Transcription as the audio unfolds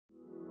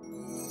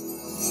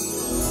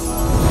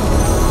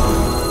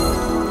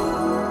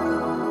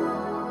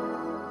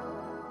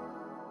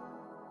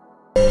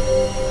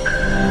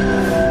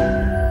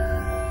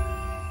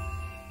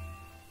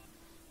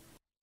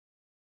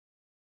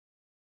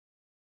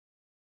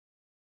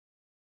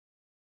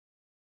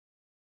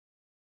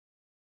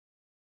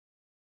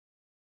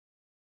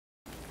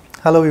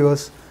Hello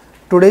viewers,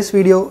 today's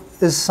video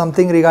is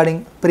something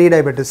regarding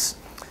pre-diabetes.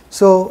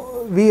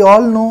 So we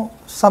all know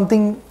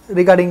something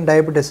regarding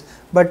diabetes,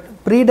 but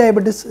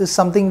pre-diabetes is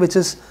something which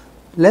is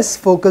less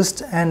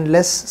focused and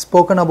less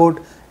spoken about,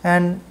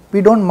 and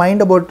we don't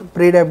mind about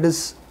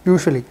pre-diabetes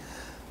usually.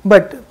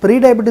 But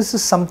pre-diabetes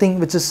is something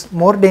which is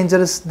more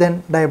dangerous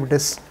than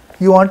diabetes.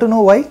 You want to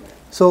know why?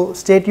 So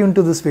stay tuned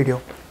to this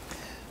video.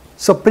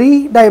 So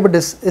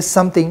pre-diabetes is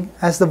something,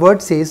 as the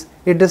word says,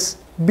 it is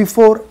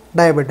before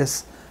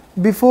diabetes.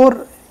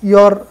 Before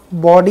your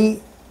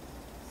body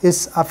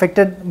is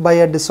affected by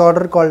a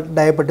disorder called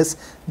diabetes,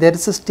 there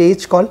is a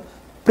stage called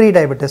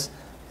pre-diabetes.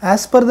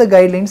 As per the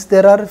guidelines,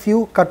 there are a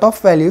few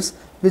cutoff values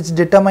which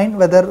determine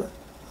whether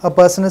a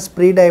person is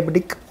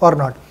pre-diabetic or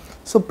not.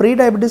 So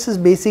pre-diabetes is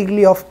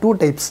basically of two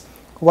types.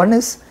 One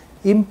is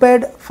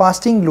impaired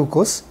fasting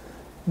glucose,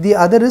 the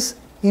other is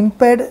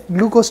impaired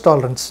glucose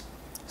tolerance.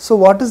 So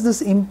what is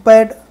this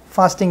impaired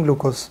fasting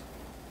glucose?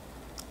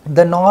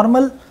 The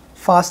normal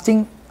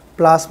fasting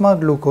plasma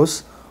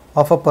glucose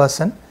of a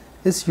person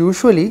is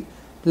usually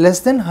less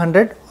than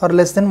 100 or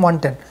less than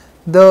 110.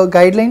 The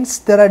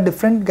guidelines, there are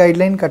different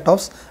guideline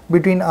cutoffs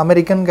between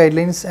American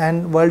guidelines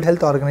and World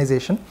Health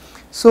Organization.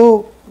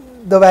 So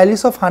the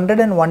values of 100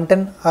 and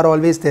 110 are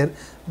always there,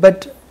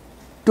 but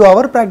to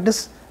our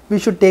practice we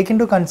should take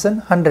into concern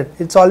 100.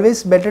 It's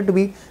always better to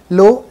be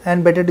low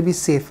and better to be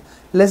safe.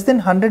 Less than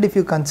 100, if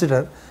you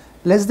consider,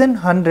 less than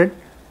 100,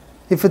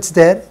 if it's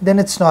there, then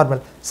it's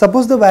normal.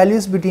 Suppose the value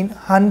is between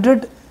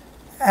 100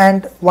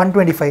 and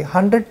 125,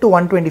 100 to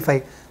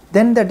 125,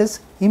 then that is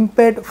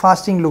impaired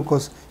fasting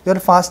glucose. Your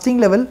fasting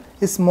level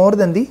is more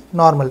than the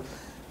normal.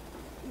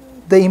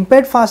 The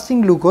impaired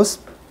fasting glucose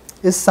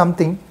is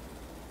something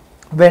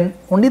when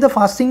only the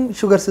fasting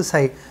sugars is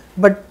high,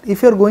 but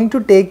if you are going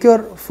to take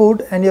your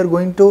food and you are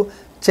going to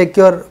check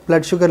your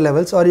blood sugar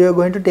levels, or you are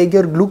going to take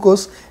your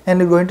glucose and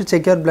you are going to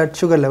check your blood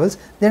sugar levels,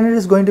 then it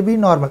is going to be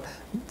normal.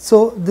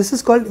 So this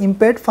is called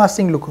impaired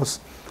fasting glucose.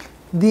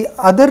 The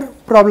other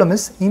problem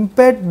is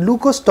impaired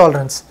glucose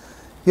tolerance.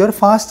 Your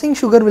fasting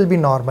sugar will be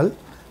normal,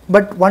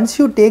 but once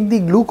you take the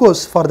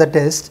glucose for the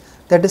test,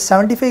 that is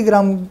 75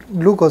 gram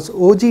glucose,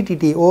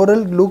 OGTT,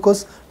 oral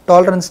glucose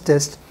tolerance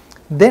test,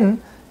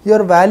 then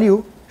your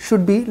value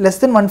should be less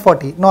than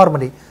 140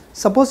 normally.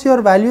 Suppose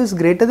your value is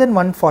greater than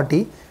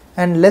 140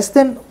 and less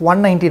than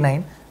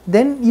 199,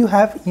 then you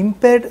have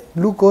impaired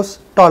glucose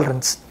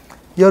tolerance.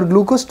 Your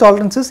glucose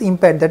tolerance is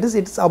impaired, that is,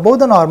 it is above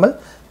the normal,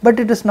 but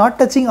it is not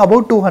touching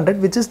above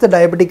 200, which is the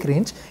diabetic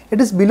range.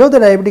 It is below the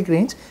diabetic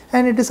range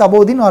and it is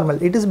above the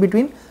normal. It is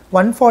between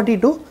 140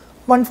 to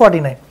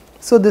 149.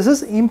 So this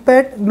is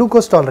impaired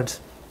glucose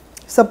tolerance.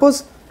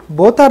 Suppose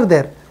both are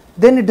there,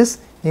 then it is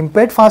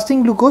impaired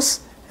fasting glucose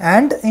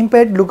and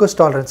impaired glucose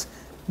tolerance.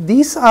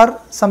 These are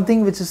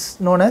something which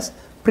is known as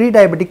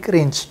pre-diabetic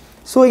range.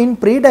 So in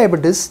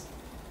pre-diabetes,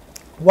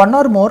 one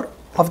or more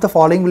of the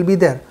following will be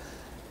there.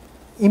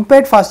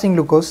 Impaired fasting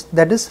glucose,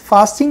 that is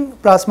fasting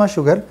plasma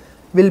sugar,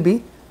 will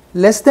be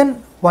less than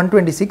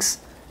 126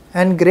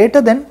 and greater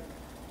than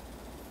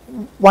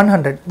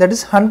 100, that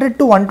is 100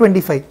 to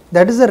 125,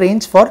 that is the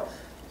range for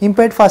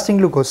impaired fasting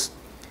glucose.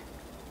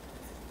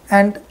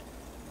 And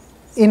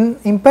in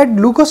impaired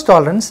glucose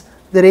tolerance,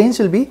 the range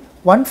will be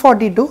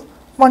 140 to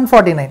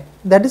 149,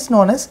 that is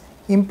known as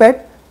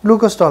impaired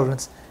glucose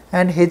tolerance.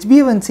 And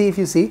HbA1c, if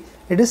you see,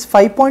 it is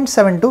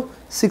 5.7 to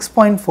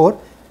 6.4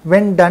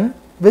 when done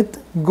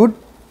with good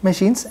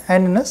machines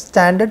and in a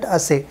standard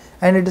assay,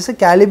 and it is a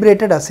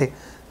calibrated assay.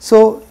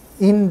 So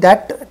in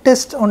that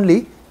test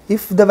only,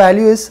 if the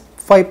value is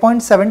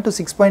 5.7 to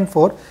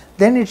 6.4,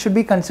 then it should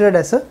be considered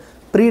as a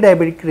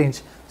pre-diabetic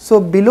range.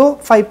 So below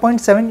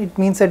 5.7, it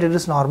means that it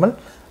is normal.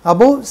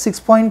 Above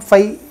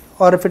 6.5,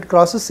 or if it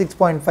crosses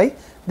 6.5,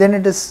 then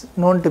it is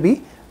known to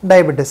be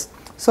diabetes.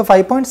 So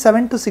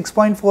 5.7 to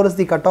 6.4 is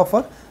the cutoff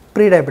for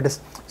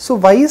pre-diabetes. So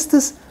why is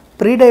this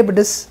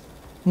pre-diabetes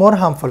more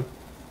harmful?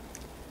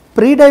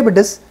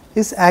 Pre-diabetes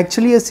is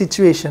actually a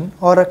situation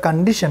or a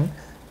condition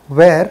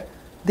where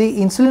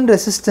the insulin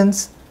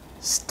resistance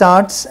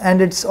starts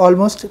and it's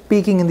almost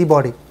peaking in the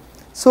body.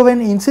 So when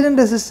insulin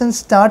resistance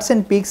starts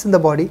and peaks in the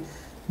body,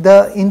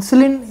 the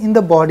insulin in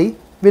the body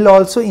will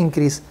also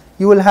increase.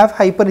 You will have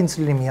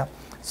hyperinsulinemia.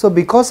 So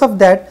because of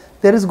that,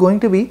 there is going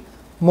to be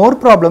more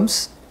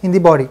problems in the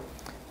body.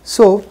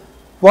 So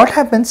what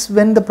happens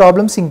when the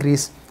problems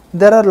increase?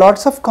 There are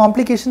lots of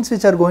complications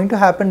which are going to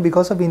happen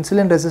because of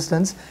insulin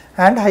resistance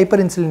and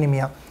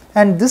hyperinsulinemia,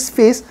 and this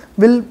phase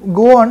will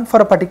go on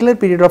for a particular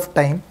period of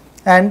time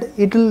and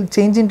it will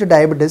change into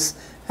diabetes,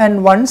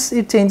 and once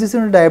it changes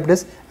into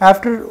diabetes,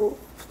 after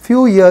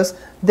few years,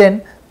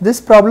 then this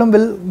problem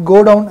will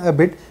go down a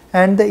bit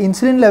and the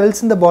insulin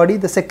levels in the body,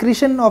 the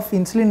secretion of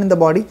insulin in the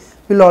body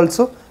will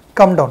also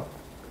come down.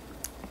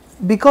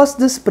 Because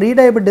this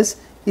pre-diabetes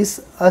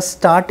is a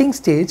starting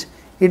stage,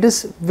 it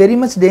is very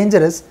much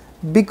dangerous,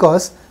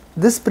 because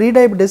this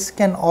pre-diabetes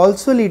can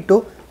also lead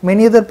to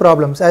many other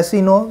problems, as we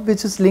know,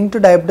 which is linked to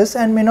diabetes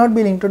and may not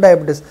be linked to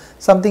diabetes.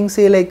 Something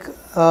say like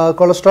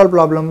cholesterol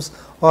problems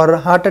or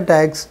heart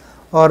attacks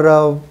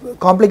or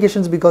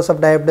complications because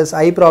of diabetes,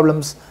 eye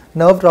problems,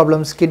 nerve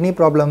problems, kidney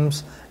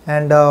problems,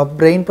 and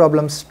brain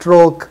problems,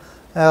 stroke,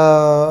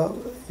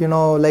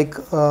 like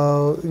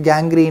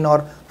gangrene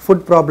or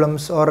foot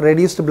problems or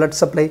reduced blood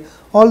supply,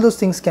 all those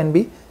things can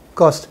be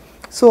caused.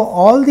 So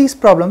all these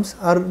problems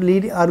are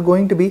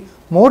going to be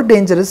more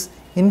dangerous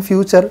in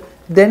future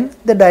than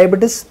the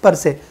diabetes per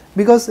se,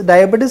 because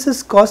diabetes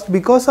is caused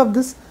because of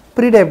this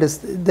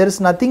prediabetes. There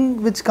is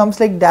nothing which comes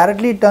like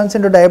directly turns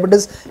into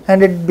diabetes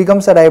and it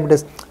becomes a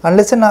diabetes,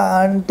 unless and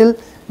until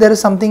there is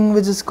something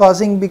which is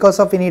causing because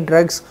of any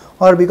drugs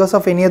or because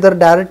of any other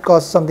direct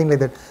cause, something like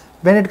that.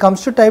 When it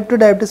comes to type 2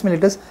 diabetes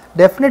mellitus,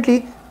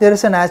 definitely there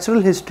is a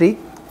natural history.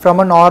 From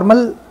a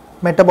normal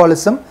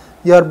metabolism,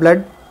 your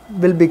blood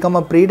will become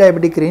a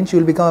pre-diabetic range, you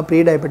will become a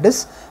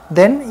pre-diabetes,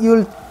 then you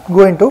will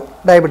go into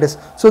diabetes.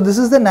 So this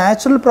is the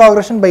natural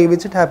progression by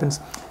which it happens.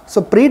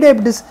 So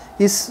pre-diabetes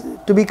is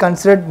to be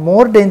considered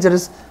more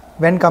dangerous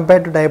when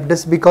compared to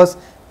diabetes, because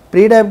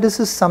pre-diabetes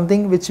is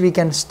something which we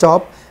can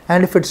stop,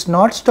 and if it's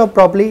not stopped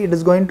properly, it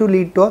is going to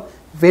lead to a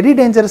very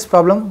dangerous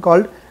problem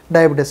called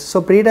diabetes.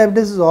 So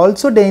pre-diabetes is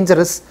also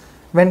dangerous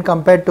when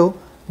compared to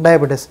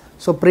diabetes.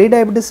 So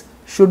pre-diabetes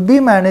should be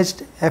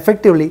managed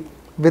effectively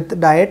with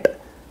diet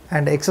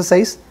and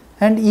exercise,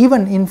 and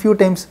even in few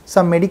times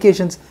some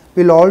medications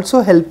will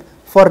also help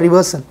for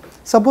reversal.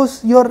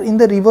 Suppose you are in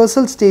the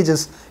reversal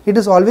stages, it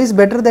is always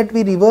better that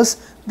we reverse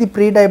the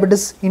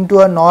pre-diabetes into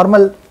a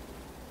normal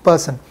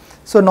person.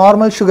 So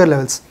normal sugar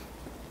levels.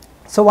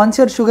 So once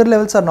your sugar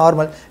levels are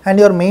normal and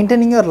you are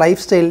maintaining your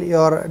lifestyle,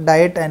 your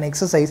diet and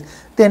exercise,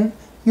 then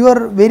you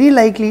are very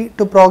likely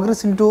to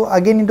progress into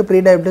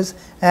pre-diabetes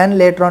and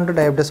later on to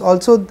diabetes.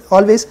 Also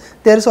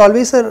there is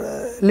always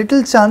a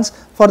little chance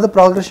for the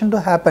progression to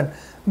happen,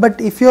 but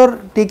if you are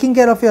taking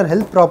care of your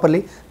health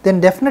properly,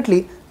 then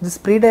definitely this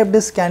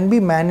pre-diabetes can be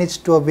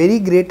managed to a very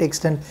great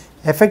extent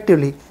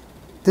effectively.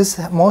 This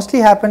mostly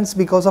happens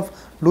because of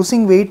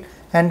losing weight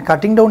and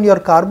cutting down your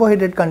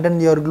carbohydrate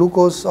content, your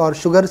glucose or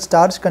sugar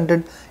starch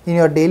content in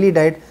your daily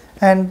diet,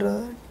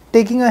 and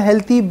taking a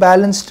healthy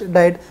balanced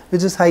diet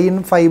which is high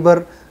in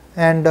fiber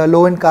and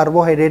low in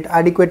carbohydrate,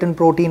 adequate in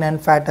protein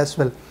and fat as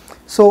well.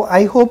 So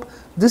I hope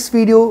this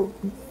video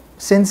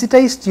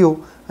sensitized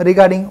you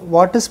regarding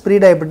what is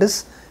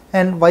pre-diabetes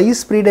and why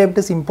is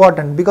pre-diabetes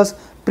important, because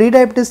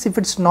pre-diabetes, if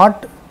it's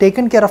not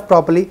taken care of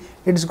properly,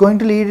 it's going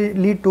to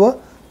lead to a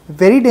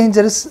very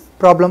dangerous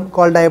problem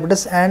called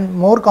diabetes and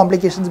more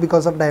complications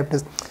because of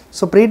diabetes.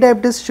 So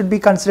pre-diabetes should be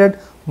considered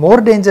more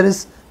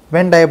dangerous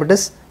when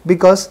diabetes,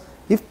 because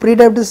if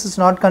pre-diabetes is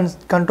not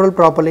controlled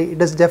properly,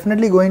 it is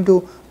definitely going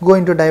to go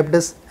into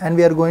diabetes, and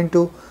we are going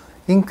to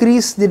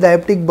increase the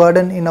diabetic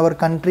burden in our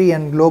country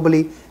and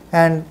globally,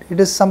 and it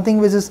is something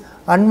which is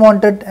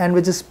unwanted and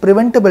which is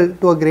preventable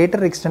to a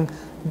greater extent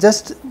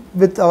just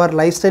with our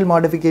lifestyle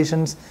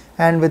modifications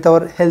and with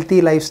our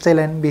healthy lifestyle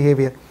and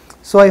behavior.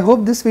 So I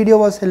hope this video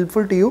was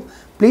helpful to you.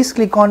 Please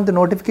click on the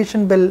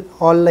notification bell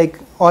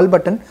all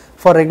button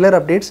for regular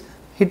updates.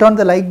 Hit on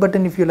the like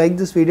button if you like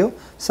this video,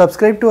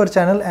 subscribe to our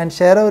channel and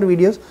share our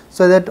videos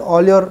so that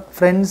all your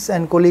friends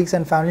and colleagues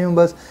and family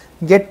members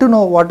get to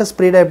know what is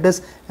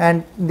pre-diabetes,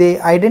 and they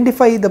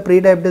identify the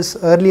pre-diabetes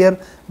earlier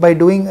by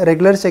doing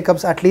regular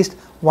checkups. At least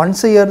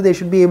once a year they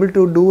should be able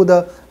to do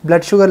the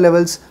blood sugar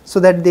levels so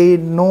that they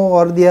know,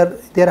 or they are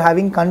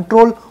having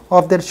control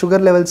of their sugar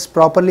levels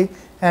properly,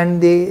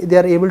 and they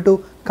are able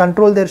to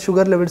control their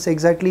sugar levels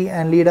exactly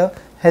and lead a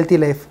healthy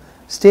life.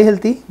 Stay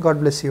healthy. God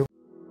bless you.